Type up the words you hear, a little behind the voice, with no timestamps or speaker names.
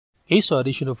Okay, so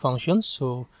addition of functions.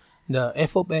 So the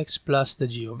f of x plus the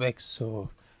g of x. So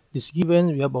this given,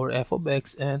 we have our f of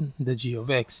x and the g of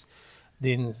x.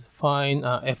 Then find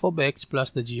f of x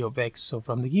plus the g of x. So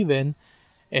from the given,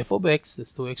 f of x,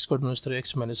 that's 2x squared minus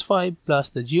 3x minus 5, plus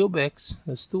the g of x,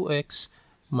 that's 2x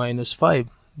minus 5.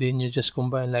 Then you just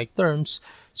combine like terms.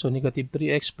 So negative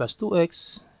 3x plus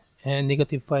 2x and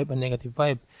negative 5 and negative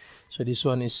 5. So this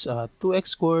one is 2x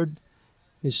squared.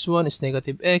 This one is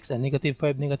negative x and negative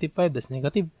 5, negative 5. That's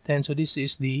negative 10. So this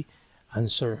is the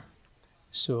answer.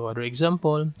 So other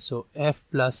example. So f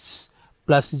plus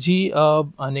g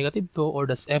of negative 2, or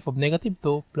that's f of negative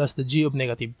 2 plus the g of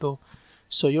negative 2.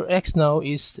 So your x now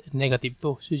is negative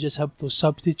 2. So you just have to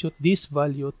substitute this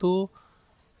value to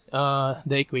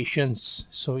the equations.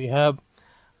 So you have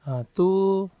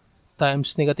 2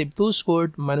 times negative 2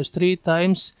 squared minus 3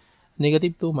 times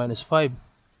negative 2 minus 5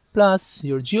 plus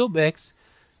your g of x,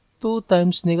 2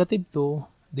 times negative 2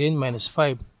 then minus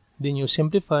 5. Then you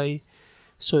simplify.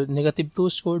 So negative 2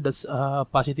 squared, that's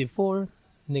positive 4.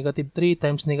 Negative 3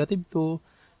 times negative 2,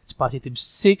 it's positive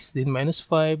 6, then minus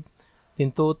 5.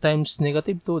 Then 2 times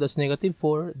negative 2, that's negative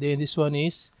 4. Then this one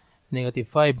is negative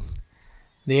 5.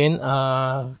 Then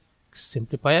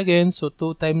simplify again. So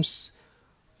 2 times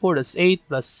 4, that's 8,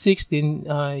 plus 6.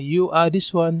 Then you add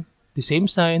this one, the same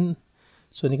sign.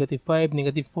 So negative 5,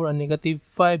 negative 4, and negative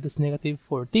 5, that's negative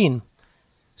 14.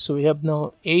 So we have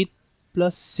now 8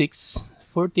 plus 6,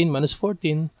 14 minus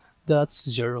 14, that's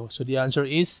 0. So the answer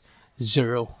is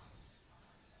 0.